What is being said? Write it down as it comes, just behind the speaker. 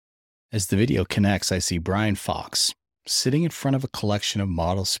As the video connects, I see Brian Fox sitting in front of a collection of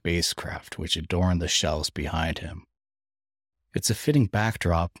model spacecraft which adorn the shelves behind him. It's a fitting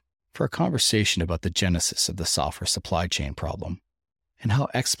backdrop for a conversation about the genesis of the software supply chain problem and how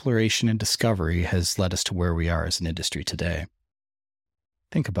exploration and discovery has led us to where we are as an industry today.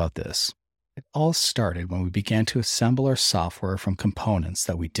 Think about this. It all started when we began to assemble our software from components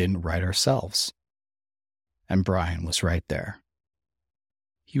that we didn't write ourselves. And Brian was right there.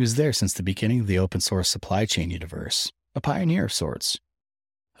 He was there since the beginning of the open source supply chain universe, a pioneer of sorts,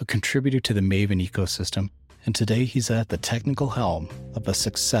 a contributor to the Maven ecosystem, and today he's at the technical helm of a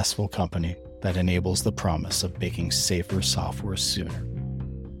successful company that enables the promise of making safer software sooner.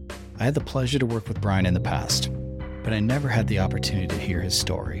 I had the pleasure to work with Brian in the past, but I never had the opportunity to hear his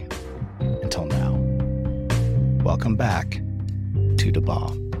story until now. Welcome back to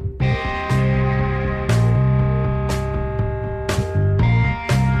daBOM.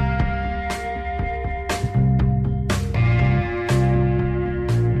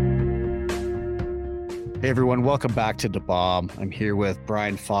 Hey everyone, welcome back to daBOM. I'm here with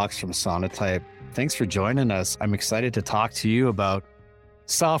Brian Fox from Sonatype. Thanks for joining us. I'm excited to talk to you about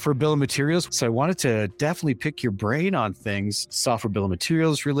software bill of materials. So I wanted to definitely pick your brain on things software bill of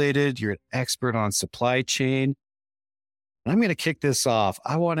materials related. You're an expert on supply chain. I'm going to kick this off.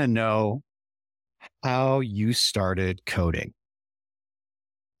 I want to know how you started coding.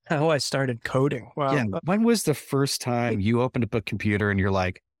 How I started coding? Wow. Yeah. When was the first time you opened up a computer and you're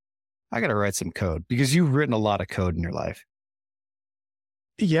like, I got to write some code? Because you've written a lot of code in your life.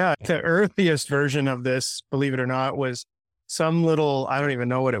 Yeah. The earliest version of this, believe it or not, was some little, I don't even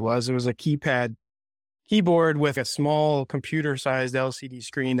know what it was. It was a keyboard with a small computer-sized LCD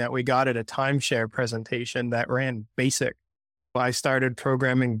screen that we got at a timeshare presentation that ran BASIC. I started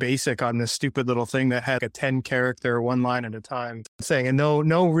programming BASIC on this stupid little thing that had a 10-character, one line at a time saying, and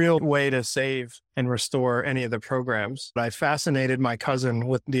no real way to save and restore any of the programs. I fascinated my cousin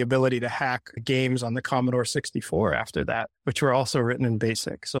with the ability to hack games on the Commodore 64 after that, which were also written in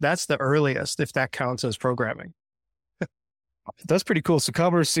BASIC. So that's the earliest, if that counts as programming. That's pretty cool. So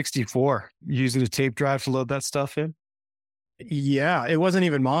Commodore 64, using a tape drive to load that stuff in? Yeah, it wasn't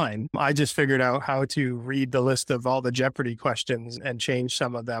even mine. I just figured out how to read the list of all the Jeopardy questions and change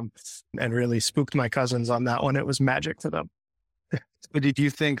some of them and really spooked my cousins on that one. It was magic to them. But did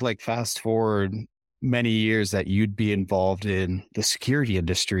you think, like, fast forward many years, that you'd be involved in the security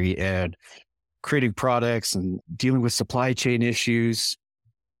industry and creating products and dealing with supply chain issues?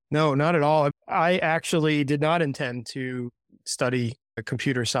 No, not at all. I actually did not intend to study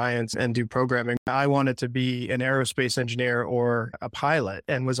computer science and do programming. I wanted to be an aerospace engineer or a pilot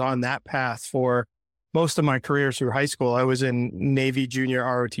and was on that path for most of my career through high school. I was in Navy Junior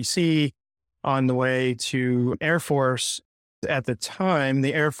ROTC on the way to Air Force. At the time,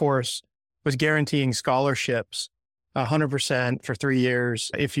 the Air Force was guaranteeing scholarships 100% for 3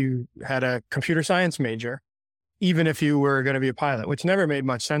 years if you had a computer science major, even if you were going to be a pilot, which never made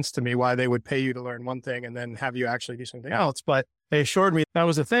much sense to me why they would pay you to learn one thing and then have you actually do something else. But they assured me that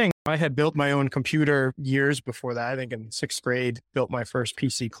was the thing. I had built my own computer years before that. I think in 6th grade, built my first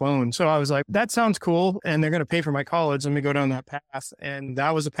PC clone. So I was like, that sounds cool. And they're going to pay for my college. Let me go down that path. And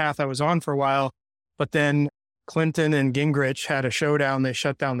that was the path I was on for a while. But then Clinton and Gingrich had a showdown. They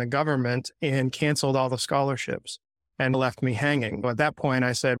shut down the government and canceled all the scholarships and left me hanging. At that point,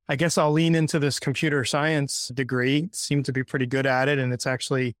 I said, I guess I'll lean into this computer science degree. Seemed to be pretty good at it. And it's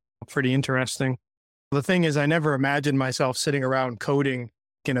actually pretty interesting. The thing is, I never imagined myself sitting around coding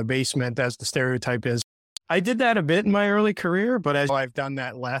in a basement, as the stereotype is. I did that a bit in my early career, but as I've done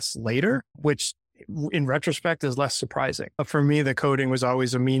that less later, which in retrospect is less surprising. But for me, the coding was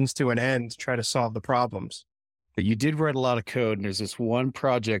always a means to an end to try to solve the problems. But you did write a lot of code, and there's this one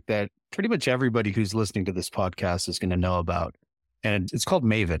project that pretty much everybody who's listening to this podcast is going to know about, and it's called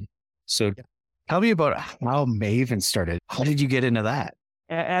Maven. So tell me about how Maven started. How did you get into that?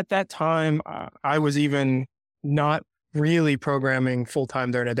 At that time, I was even not really programming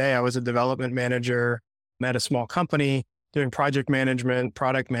full-time during the day. I was a development manager at a small company doing project management,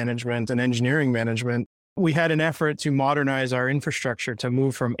 product management, and engineering management. We had an effort to modernize our infrastructure to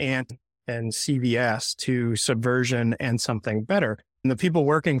move from ANT and CVS to Subversion and something better. And the people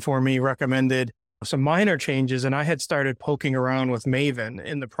working for me recommended some minor changes, and I had started poking around with Maven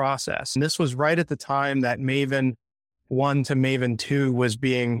in the process. And this was right at the time that Maven 1 to Maven 2 was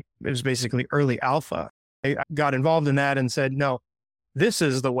basically early alpha. I got involved in that and said, no, this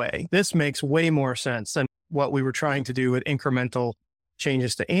is the way. This makes way more sense than what we were trying to do with incremental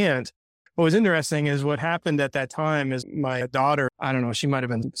changes to ANT. What was interesting is what happened at that time is my daughter, I don't know, she might have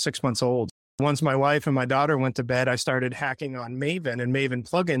been 6 months old. Once my wife and my daughter went to bed, I started hacking on Maven and Maven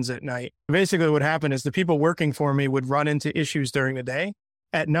plugins at night. Basically, what happened is the people working for me would run into issues during the day.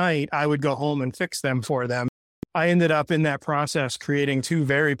 At night, I would go home and fix them for them. I ended up in that process creating two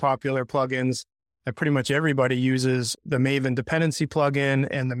very popular plugins that pretty much everybody uses, the Maven dependency plugin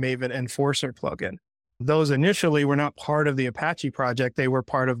and the Maven enforcer plugin. Those initially were not part of the Apache project. They were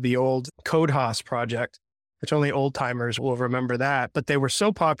part of the old CodeHOS project, which only old timers will remember that. But they were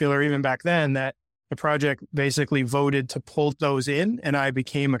so popular even back then that the project basically voted to pull those in, and I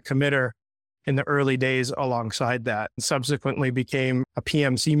became a committer in the early days alongside that. And subsequently became a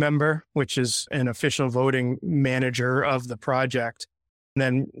PMC member, which is an official voting manager of the project. And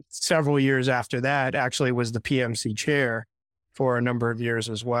then several years after that, actually was the PMC chair for a number of years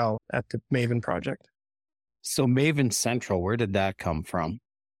as well at the Maven project. So Maven Central, where did that come from?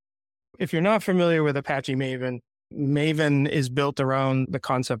 If you're not familiar with Apache Maven, Maven is built around the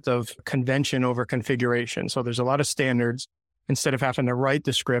concept of convention over configuration. So there's a lot of standards. Instead of having to write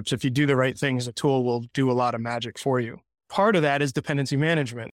the scripts, if you do the right things, the tool will do a lot of magic for you. Part of that is dependency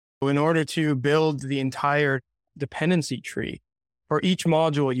management. In order to build the entire dependency tree, for each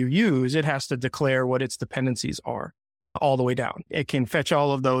module you use, it has to declare what its dependencies are all the way down. It can fetch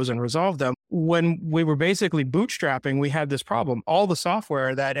all of those and resolve them. When we were basically bootstrapping, we had this problem. All the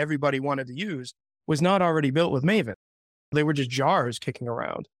software that everybody wanted to use was not already built with Maven. They were just jars kicking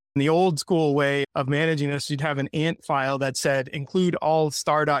around. In the old school way of managing this, you'd have an ant file that said, include all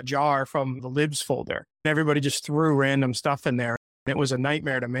star.jar from the libs folder. And everybody just threw random stuff in there. It was a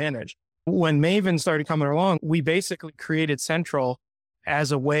nightmare to manage. When Maven started coming along, we basically created Central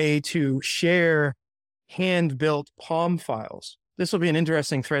as a way to share hand-built POM files. This will be an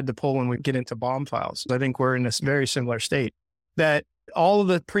interesting thread to pull when we get into BOM files. I think we're in this very similar state that all of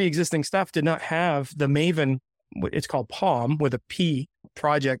the pre-existing stuff did not have the Maven, it's called POM with a P,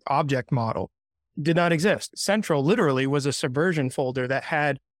 project object model, did not exist. Central literally was a subversion folder that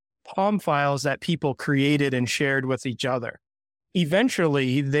had POM files that people created and shared with each other.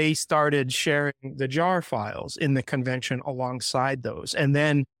 Eventually, they started sharing the jar files in the convention alongside those. And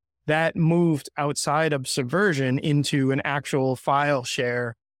then that moved outside of subversion into an actual file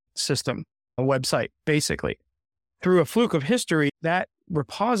share system, a website, basically. Through a fluke of history, that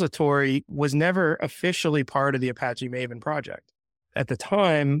repository was never officially part of the Apache Maven project. At the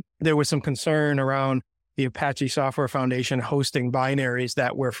time, there was some concern around the Apache Software Foundation hosting binaries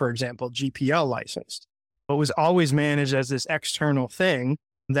that were, for example, GPL licensed. It was always managed as this external thing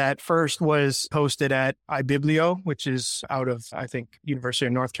that first was hosted at iBiblio, which is out of, I think, University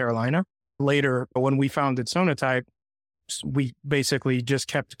of North Carolina. Later, when we founded Sonatype, we basically just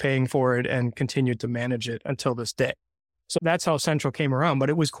kept paying for it and continued to manage it until this day. So that's how Central came around. But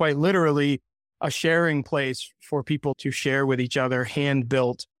it was quite literally a sharing place for people to share with each other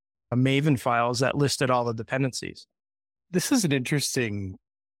hand-built Maven files that listed all the dependencies. This is an interesting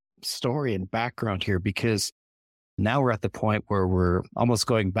story and background here, because now we're at the point where we're almost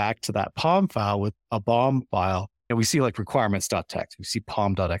going back to that POM file with a BOM file. And we see like requirements.txt, we see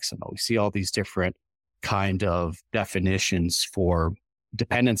pom.xml, we see all these different kind of definitions for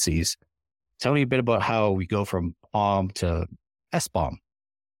dependencies. Tell me a bit about how we go from POM to SBOM.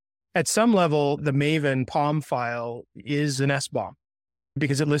 At some level, the Maven POM file is an SBOM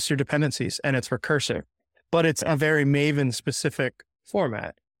because it lists your dependencies and it's recursive, but it's a very Maven specific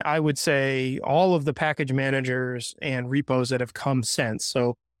format. I would say all of the package managers and repos that have come since,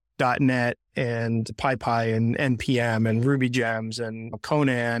 so .NET and PyPy and NPM and Ruby Gems and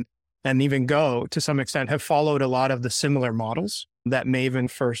Conan and even Go to some extent have followed a lot of the similar models that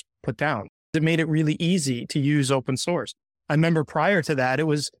Maven first put down. It made it really easy to use open source. I remember prior to that, it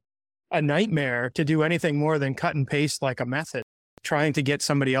was a nightmare to do anything more than cut and paste like a method. Trying to get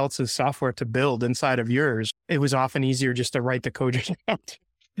somebody else's software to build inside of yours, it was often easier just to write the code yourself.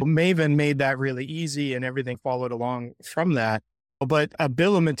 Maven made that really easy and everything followed along from that. But a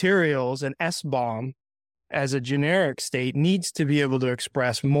bill of materials, an SBOM, as a generic state, needs to be able to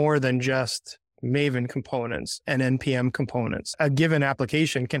express more than just Maven components and NPM components. A given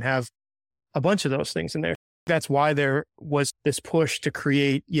application can have a bunch of those things in there. That's why there was this push to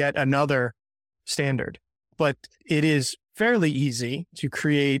create yet another standard. But it is fairly easy to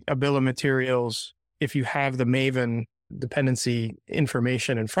create a bill of materials if you have the Maven dependency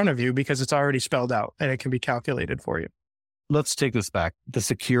information in front of you, because it's already spelled out and it can be calculated for you. Let's take this back. The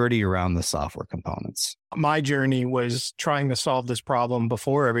security around the software components. My journey was trying to solve this problem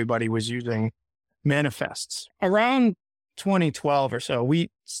before everybody was using manifests. Around 2012 or so, we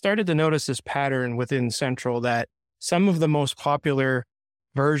started to notice this pattern within Central that some of the most popular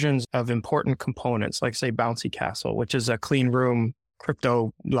versions of important components, like say Bouncy Castle, which is a clean room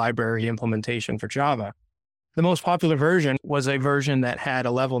crypto library implementation for Java. The most popular version was a version that had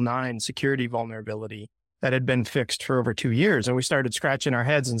a level 9 security vulnerability that had been fixed for over 2 years. And we started scratching our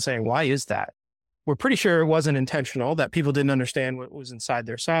heads and saying, why is that? We're pretty sure it wasn't intentional, that people didn't understand what was inside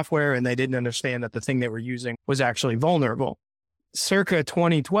their software, and they didn't understand that the thing they were using was actually vulnerable. Circa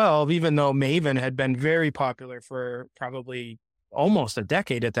 2012, even though Maven had been very popular for probably almost a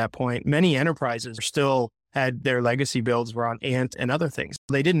decade at that point, many enterprises still had their legacy builds were on Ant and other things.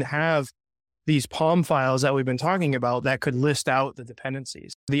 They didn't have these POM files that we've been talking about that could list out the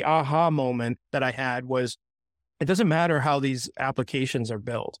dependencies. The aha moment that I had was, it doesn't matter how these applications are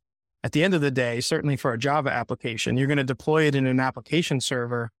built. At the end of the day, certainly for a Java application, you're going to deploy it in an application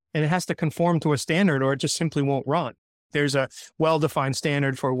server, and it has to conform to a standard or it just simply won't run. There's a well-defined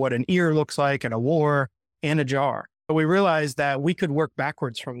standard for what an ear looks like and a war and a jar. But we realized that we could work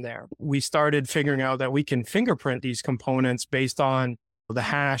backwards from there. We started figuring out that we can fingerprint these components based on the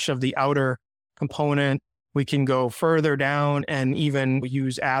hash of the outer component. We can go further down and even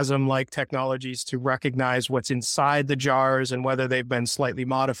use ASM-like technologies to recognize what's inside the jars and whether they've been slightly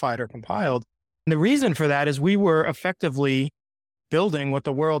modified or compiled. And the reason for that is we were effectively building what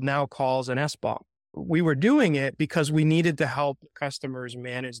the world now calls an SBOM. We were doing it because we needed to help customers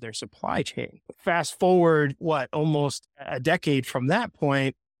manage their supply chain. Fast forward, almost a decade from that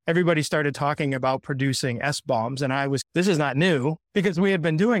point, everybody started talking about producing SBOMs. And this is not new because we had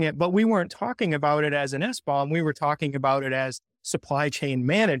been doing it, but we weren't talking about it as an SBOM. We were talking about it as supply chain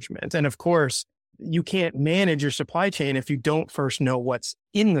management. And of course, you can't manage your supply chain if you don't first know what's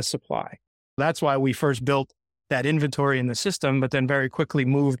in the supply. That's why we first built that inventory in the system, but then very quickly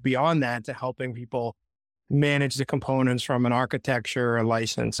moved beyond that to helping people manage the components from an architecture, a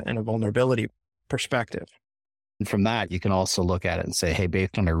license, and a vulnerability perspective. And from that, you can also look at it and say, hey,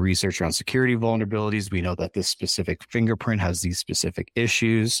 based on our research around security vulnerabilities, we know that this specific fingerprint has these specific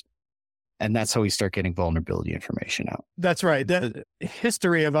issues. And that's how we start getting vulnerability information out. That's right. The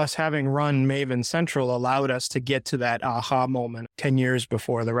history of us having run Maven Central allowed us to get to that aha moment 10 years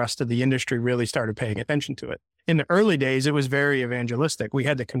before the rest of the industry really started paying attention to it. In the early days, it was very evangelistic. We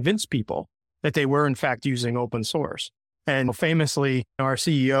had to convince people that they were, in fact, using open source. And famously, our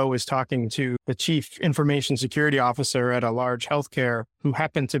CEO was talking to the chief information security officer at a large healthcare who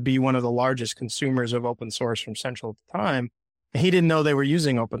happened to be one of the largest consumers of open source from Central at the time. He didn't know they were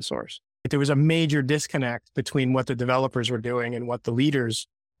using open source. There was a major disconnect between what the developers were doing and what the leaders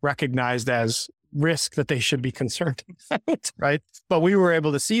recognized as risk that they should be concerned about, right? But we were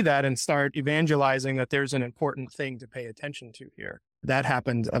able to see that and start evangelizing that there's an important thing to pay attention to here. That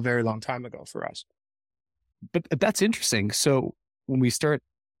happened a very long time ago for us. But that's interesting. So when we start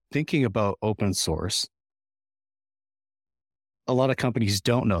thinking about open source, a lot of companies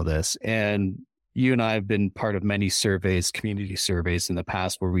don't know this. And you and I have been part of many surveys, community surveys in the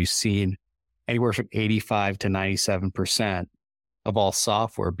past where we've seen anywhere from 85 to 97% of all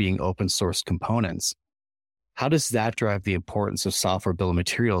software being open source components. How does that drive the importance of software bill of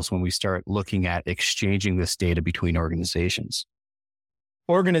materials when we start looking at exchanging this data between organizations?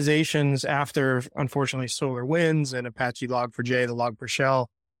 Organizations, after unfortunately SolarWinds and Apache Log4j, the Log4Shell,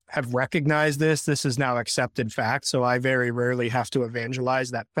 have recognized this. This is now accepted fact. So I very rarely have to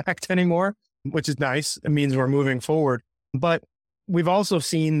evangelize that fact anymore, which is nice. It means we're moving forward. But we've also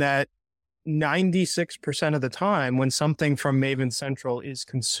seen that 96% of the time when something from Maven Central is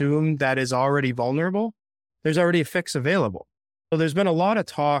consumed that is already vulnerable, there's already a fix available. So there's been a lot of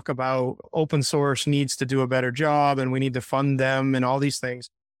talk about open source needs to do a better job and we need to fund them and all these things.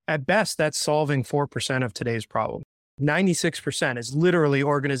 At best, that's solving 4% of today's problem. 96% is literally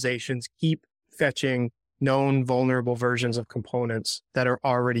organizations keep fetching known vulnerable versions of components that are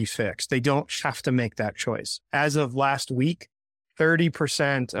already fixed. They don't have to make that choice. As of last week,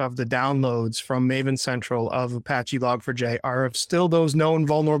 30% of the downloads from Maven Central of Apache Log4j are of still those known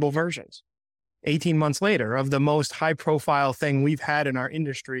vulnerable versions. 18 months later, of the most high profile thing we've had in our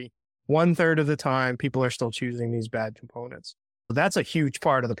industry, 1/3 of the time, people are still choosing these bad components. So that's a huge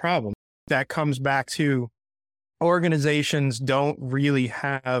part of the problem. That comes back to organizations don't really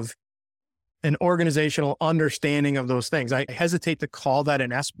have an organizational understanding of those things. I hesitate to call that an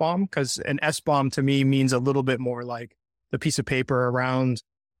SBOM because an SBOM to me means a little bit more like the piece of paper around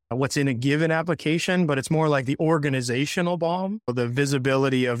what's in a given application, but it's more like the organizational BOM. The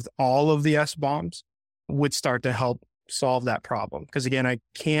visibility of all of the SBOMs would start to help solve that problem. Because again, I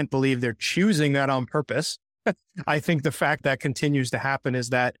can't believe they're choosing that on purpose. I think the fact that continues to happen is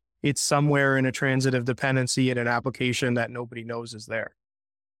that it's somewhere in a transitive dependency in an application that nobody knows is there.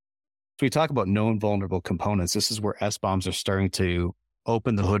 So we talk about known vulnerable components. This is where SBOMs are starting to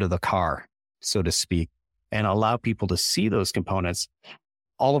open the hood of the car, so to speak. and allow people to see those components,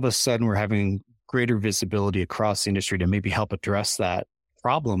 all of a sudden we're having greater visibility across the industry to maybe help address that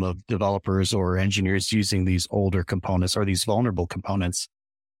problem of developers or engineers using these older components or these vulnerable components.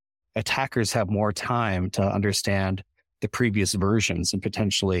 Attackers have more time to understand the previous versions and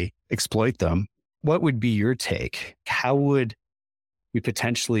potentially exploit them. What would be your take? How would we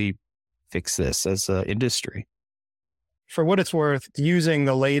potentially fix this as an industry? For what it's worth, using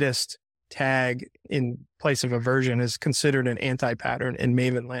the latest tag in place of a version is considered an anti-pattern in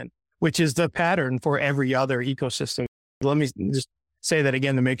Maven land, which is the pattern for every other ecosystem. Let me just say that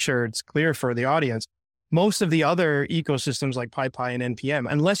again to make sure it's clear for the audience. Most of the other ecosystems like PyPy and NPM,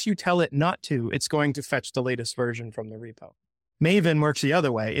 unless you tell it not to, it's going to fetch the latest version from the repo. Maven works the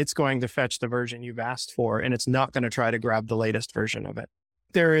other way. It's going to fetch the version you've asked for, and it's not going to try to grab the latest version of it.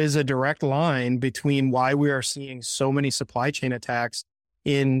 There is a direct line between why we are seeing so many supply chain attacks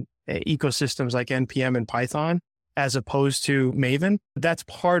in ecosystems like NPM and Python, as opposed to Maven. That's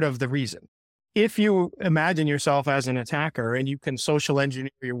part of the reason. If you imagine yourself as an attacker and you can social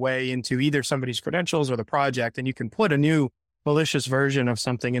engineer your way into either somebody's credentials or the project, and you can put a new malicious version of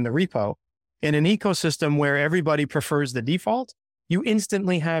something in the repo, in an ecosystem where everybody prefers the default, you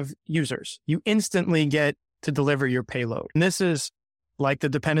instantly have users. You instantly get to deliver your payload. And this is like the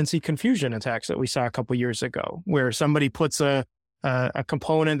dependency confusion attacks that we saw a couple of years ago, where somebody puts a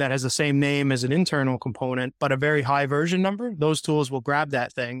component that has the same name as an internal component, but a very high version number. Those tools will grab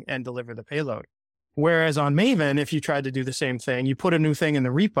that thing and deliver the payload. Whereas on Maven, if you tried to do the same thing, you put a new thing in the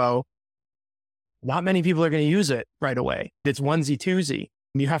repo, not many people are going to use it right away. It's onesie twosie.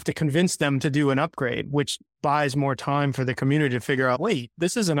 You have to convince them to do an upgrade, which buys more time for the community to figure out, wait,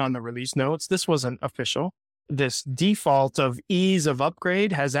 this isn't on the release notes. This wasn't official. This default of ease of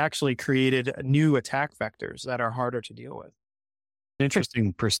upgrade has actually created new attack vectors that are harder to deal with.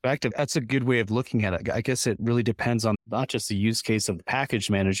 Interesting perspective. That's a good way of looking at it. I guess it really depends on not just the use case of the package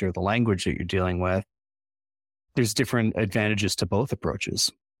manager, the language that you're dealing with. There's different advantages to both approaches.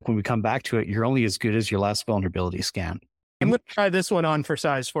 When we come back to it, you're only as good as your last vulnerability scan. I'm going to try this one on for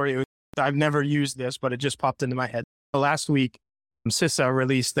size for you. I've never used this, but it just popped into my head. Last week, CISA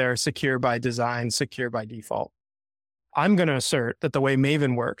released their secure by design, secure by default. I'm going to assert that the way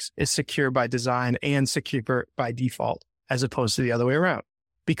Maven works is secure by design and secure by default, as opposed to the other way around.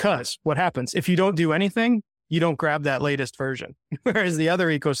 Because what happens, if you don't do anything, you don't grab that latest version. Whereas the other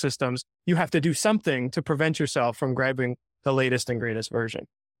ecosystems, you have to do something to prevent yourself from grabbing the latest and greatest version.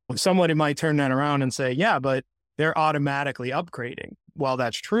 Somebody might turn that around and say, yeah, but they're automatically upgrading. While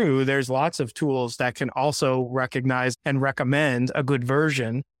that's true, there's lots of tools that can also recognize and recommend a good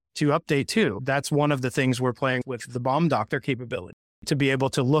version to update to. That's one of the things we're playing with the daBOM doctor capability, to be able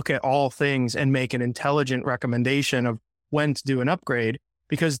to look at all things and make an intelligent recommendation of when to do an upgrade,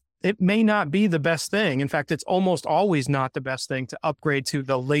 because it may not be the best thing. In fact, it's almost always not the best thing to upgrade to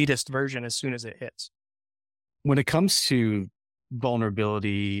the latest version as soon as it hits. When it comes to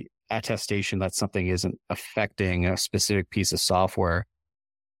vulnerability attestation that something isn't affecting a specific piece of software,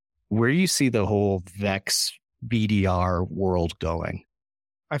 where do you see the whole VEX BDR world going?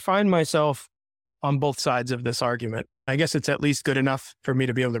 I find myself on both sides of this argument. I guess it's at least good enough for me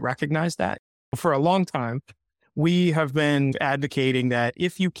to be able to recognize that. For a long time, we have been advocating that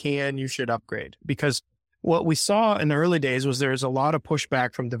if you can, you should upgrade, because what we saw in the early days was there's a lot of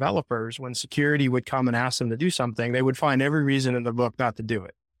pushback from developers. When security would come and ask them to do something, they would find every reason in the book not to do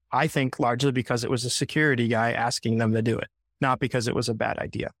it. I think largely because it was a security guy asking them to do it, not because it was a bad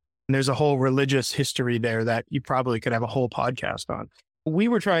idea. And there's a whole religious history there that you probably could have a whole podcast on. We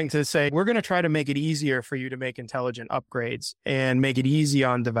were trying to say, we're going to try to make it easier for you to make intelligent upgrades and make it easy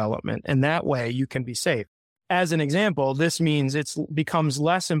on development. And that way you can be safe. As an example, this means it becomes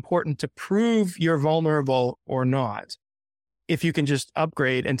less important to prove you're vulnerable or not if you can just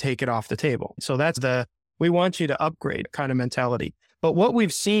upgrade and take it off the table. So that's we want you to upgrade kind of mentality. But what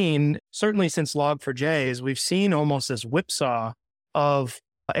we've seen, certainly since Log4j, is we've seen almost this whipsaw of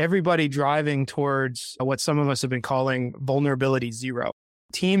everybody driving towards what some of us have been calling vulnerability zero.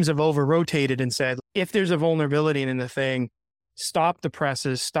 Teams have over-rotated and said, if there's a vulnerability in the thing, stop the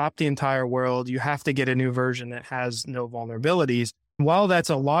presses, stop the entire world. You have to get a new version that has no vulnerabilities. While that's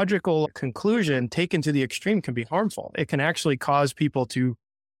a logical conclusion, taken to the extreme can be harmful. It can actually cause people to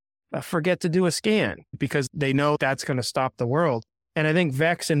forget to do a scan because they know that's going to stop the world. And I think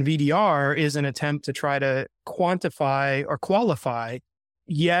VEX and VDR is an attempt to try to quantify or qualify,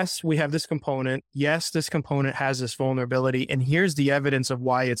 yes, we have this component. Yes, this component has this vulnerability. And here's the evidence of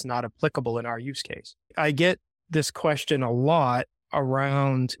why it's not applicable in our use case. I get this question a lot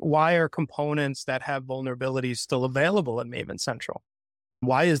around why are components that have vulnerabilities still available in Maven Central?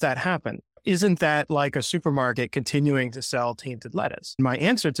 Why does that happen? Isn't that like a supermarket continuing to sell tainted lettuce? My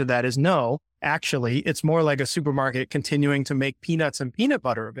answer to that is no. Actually, it's more like a supermarket continuing to make peanuts and peanut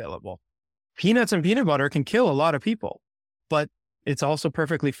butter available. Peanuts and peanut butter can kill a lot of people, but it's also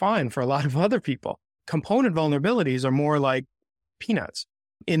perfectly fine for a lot of other people. Component vulnerabilities are more like peanuts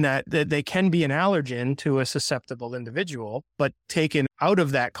in that they can be an allergen to a susceptible individual, but taken out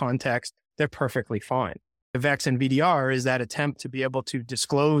of that context, they're perfectly fine. The VEX and VDR is that attempt to be able to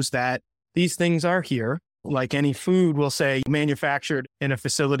disclose that these things are here. Like any food will say manufactured in a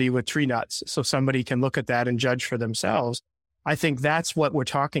facility with tree nuts. So somebody can look at that and judge for themselves. I think that's what we're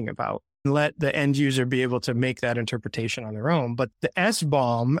talking about. Let the end user be able to make that interpretation on their own. But the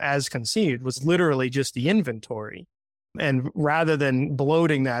SBOM, as conceived, was literally just the inventory. And rather than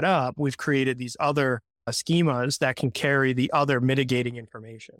bloating that up, we've created these other schemas that can carry the other mitigating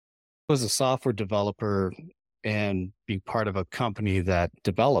information. As a software developer and being part of a company that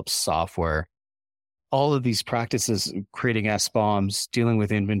develops software, all of these practices, creating SBOMs, dealing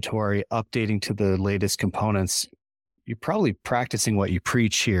with inventory, updating to the latest components, you're probably practicing what you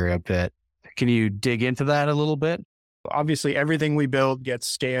preach here a bit. Can you dig into that a little bit? Obviously, everything we build gets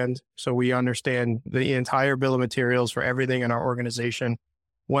scanned, so we understand the entire bill of materials for everything in our organization.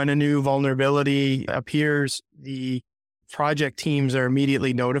 When a new vulnerability appears, the project teams are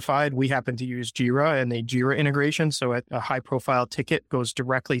immediately notified. We happen to use Jira and the Jira integration, so a high-profile ticket goes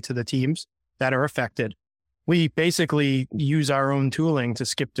directly to the teams that are affected. We basically use our own tooling to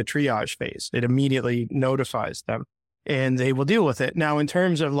skip the triage phase. It immediately notifies them, and they will deal with it. Now, in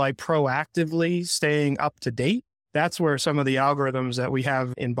terms of like proactively staying up to date, that's where some of the algorithms that we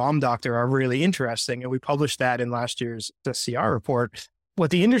have in BOM Doctor are really interesting. And we published that in last year's CR report.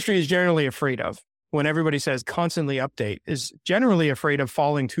 What the industry is generally afraid of when everybody says constantly update is generally afraid of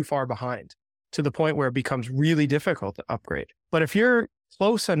falling too far behind to the point where it becomes really difficult to upgrade. But if you're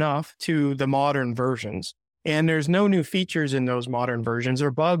close enough to the modern versions and there's no new features in those modern versions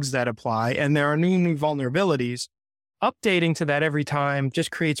or bugs that apply, and there are new vulnerabilities, updating to that every time just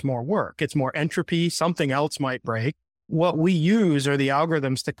creates more work. It's more entropy. Something else might break. What we use are the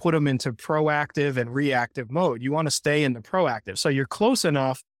algorithms to put them into proactive and reactive mode. You want to stay in the proactive. So you're close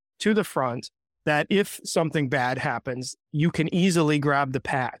enough to the front that if something bad happens, you can easily grab the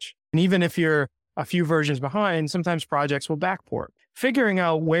patch. And even if you're a few versions behind, sometimes projects will backport. Figuring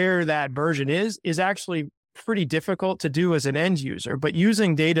out where that version is actually pretty difficult to do as an end user. But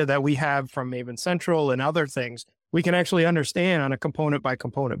using data that we have from Maven Central and other things, we can actually understand on a component by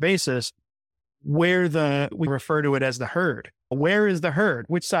component basis where we refer to it as the herd. Where is the herd?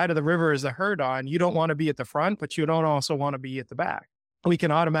 Which side of the river is the herd on? You don't want to be at the front, but you don't also want to be at the back. We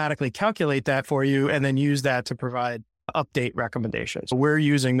can automatically calculate that for you and then use that to provide update recommendations. We're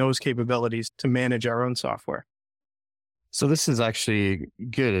using those capabilities to manage our own software. So this is actually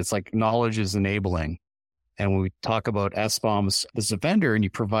good. It's like knowledge is enabling. And when we talk about SBOMs as a vendor and you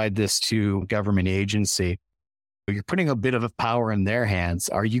provide this to a government agency, you're putting a bit of a power in their hands.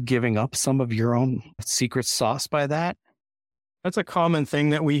 Are you giving up some of your own secret sauce by that? That's a common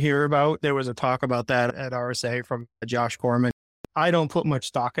thing that we hear about. There was a talk about that at RSA from Josh Corman. I don't put much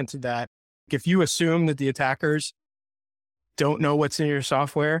stock into that. If you assume that the attackers don't know what's in your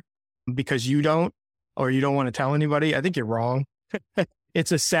software because you don't, or you don't want to tell anybody, I think you're wrong.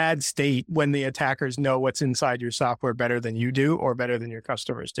 It's a sad state when the attackers know what's inside your software better than you do or better than your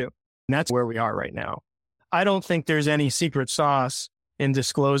customers do. And that's where we are right now. I don't think there's any secret sauce in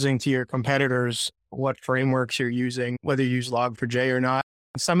disclosing to your competitors what frameworks you're using, whether you use Log4j or not.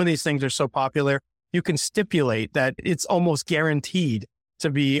 Some of these things are so popular, you can stipulate that it's almost guaranteed to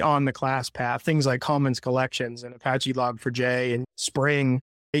be on the class path. Things like Commons collections and Apache Log4j and Spring,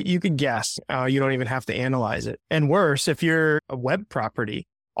 you could guess. You don't even have to analyze it. And worse, if you're a web property,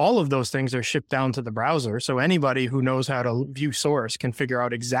 all of those things are shipped down to the browser. So anybody who knows how to view source can figure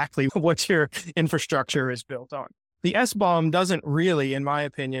out exactly what your infrastructure is built on. The SBOM doesn't really, in my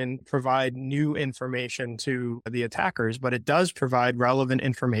opinion, provide new information to the attackers, but it does provide relevant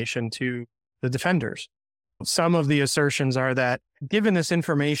information to the defenders. Some of the assertions are that given this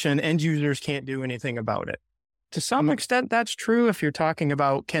information, end users can't do anything about it. To some extent, that's true if you're talking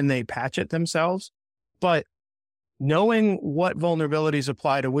about can they patch it themselves, but knowing what vulnerabilities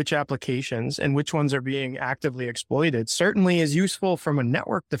apply to which applications and which ones are being actively exploited certainly is useful from a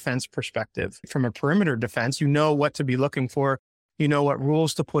network defense perspective. From a perimeter defense, you know what to be looking for, you know what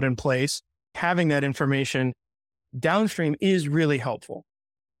rules to put in place. Having that information downstream is really helpful.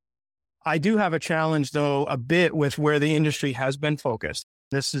 I do have a challenge, though, a bit with where the industry has been focused.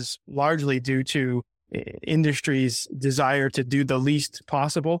 This is largely due to industry's desire to do the least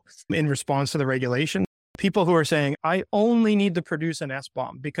possible in response to the regulation. People who are saying, I only need to produce an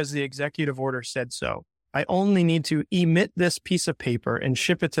SBOM because the executive order said so. I only need to emit this piece of paper and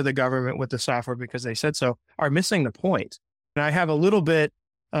ship it to the government with the software because they said so, are missing the point. And I have a little bit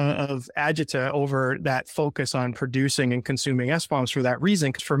of agita over that focus on producing and consuming SBOMs for that reason.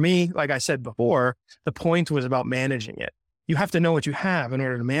 Because for me, like I said before, the point was about managing it. You have to know what you have in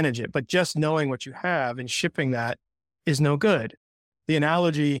order to manage it, but just knowing what you have and shipping that is no good. The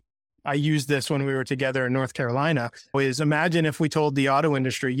analogy, I used this when we were together in North Carolina, is imagine if we told the auto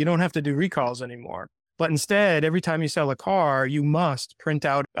industry, you don't have to do recalls anymore. But instead, every time you sell a car, you must print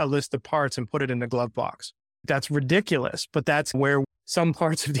out a list of parts and put it in the glove box. That's ridiculous, but that's where some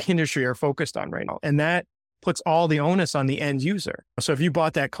parts of the industry are focused on right now. And that puts all the onus on the end user. So if you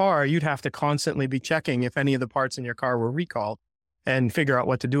bought that car, you'd have to constantly be checking if any of the parts in your car were recalled and figure out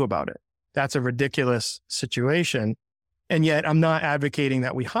what to do about it. That's a ridiculous situation. And yet I'm not advocating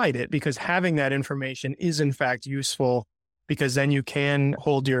that we hide it, because having that information is in fact useful, because then you can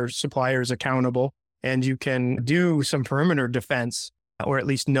hold your suppliers accountable and you can do some perimeter defense, or at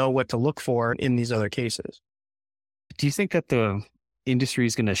least know what to look for in these other cases. Do you think that the industry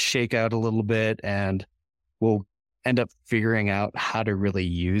is going to shake out a little bit and we'll end up figuring out how to really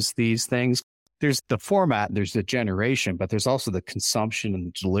use these things? There's the format, there's the generation, but there's also the consumption and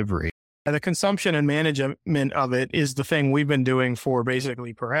the delivery. The consumption and management of it is the thing we've been doing for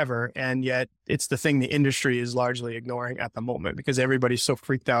basically forever. And yet it's the thing the industry is largely ignoring at the moment, because everybody's so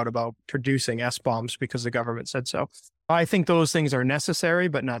freaked out about producing SBOMs because the government said so. I think those things are necessary,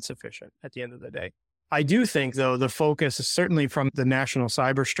 but not sufficient at the end of the day. I do think, though, the focus is certainly from the national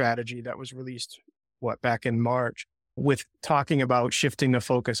cyber strategy that was released, back in March, with talking about shifting the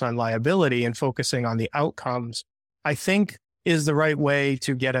focus on liability and focusing on the outcomes, I think is the right way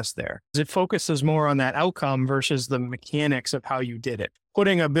to get us there. It focuses more on that outcome versus the mechanics of how you did it.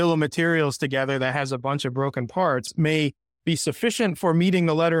 Putting a bill of materials together that has a bunch of broken parts may be sufficient for meeting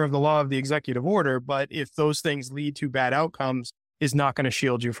the letter of the law of the executive order, but if those things lead to bad outcomes, is not going to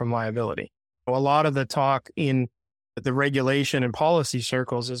shield you from liability. A lot of the talk in the regulation and policy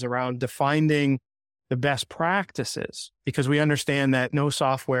circles is around defining the best practices, because we understand that no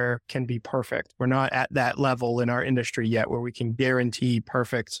software can be perfect. We're not at that level in our industry yet where we can guarantee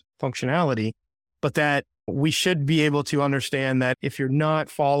perfect functionality, but that we should be able to understand that if you're not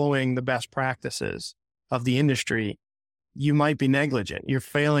following the best practices of the industry, you might be negligent. You're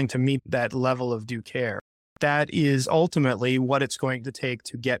failing to meet that level of due care. That is ultimately what it's going to take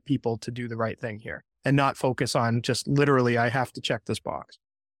to get people to do the right thing here and not focus on just literally, I have to check this box.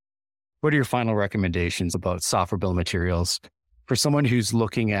 What are your final recommendations about software bill of materials for someone who's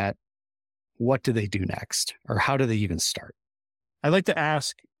looking at what do they do next, or how do they even start? I like to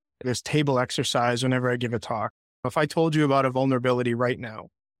ask this table exercise whenever I give a talk. If I told you about a vulnerability right now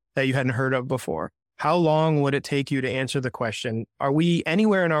that you hadn't heard of before, how long would it take you to answer the question, are we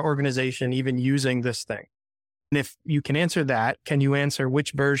anywhere in our organization even using this thing? And if you can answer that, can you answer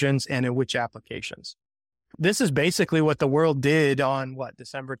which versions and in which applications? This is basically what the world did on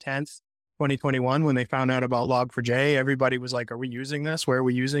December 10th, 2021, when they found out about Log4j. Everybody was like, are we using this? Where are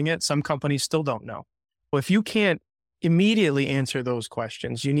we using it? Some companies still don't know. Well, if you can't immediately answer those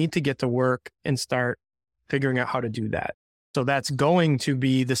questions, you need to get to work and start figuring out how to do that. So that's going to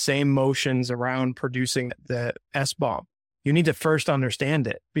be the same motions around producing the SBOM. You need to first understand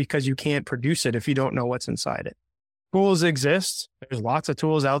it, because you can't produce it if you don't know what's inside it. Tools exist. There's lots of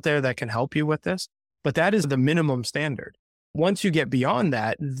tools out there that can help you with this, but that is the minimum standard. Once you get beyond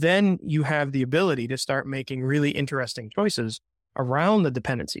that, then you have the ability to start making really interesting choices around the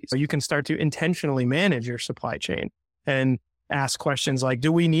dependencies. So you can start to intentionally manage your supply chain and ask questions like,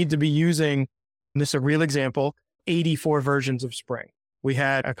 do we need to be using, and this is a real example, 84 versions of Spring? We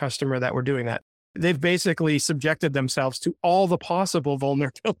had a customer that were doing that. They've basically subjected themselves to all the possible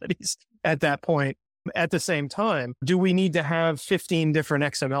vulnerabilities at that point. At the same time, do we need to have 15 different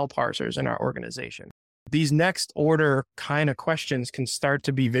XML parsers in our organization? These next order kind of questions can start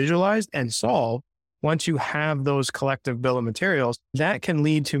to be visualized and solved once you have those collective bill of materials. That can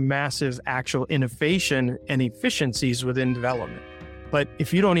lead to massive actual innovation and efficiencies within development. But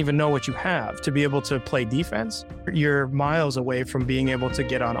if you don't even know what you have to be able to play defense, you're miles away from being able to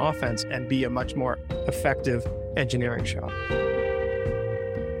get on offense and be a much more effective engineering shop.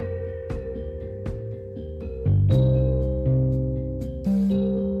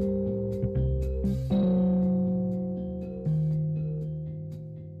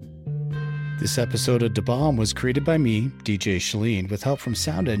 This episode of daBOM was created by me, DJ Shaleen, with help from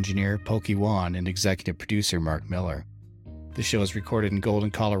sound engineer Pokey Wan and executive producer Mark Miller. The show is recorded in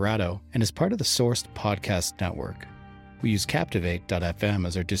Golden, Colorado, and is part of the Sourced Podcast Network. We use Captivate.fm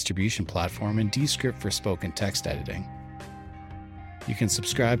as our distribution platform and Descript for spoken text editing. You can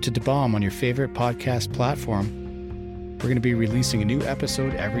subscribe to daBOM on your favorite podcast platform. We're going to be releasing a new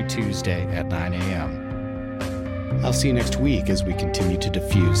episode every Tuesday at 9 a.m. I'll see you next week as we continue to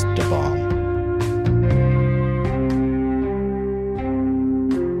diffuse daBOM.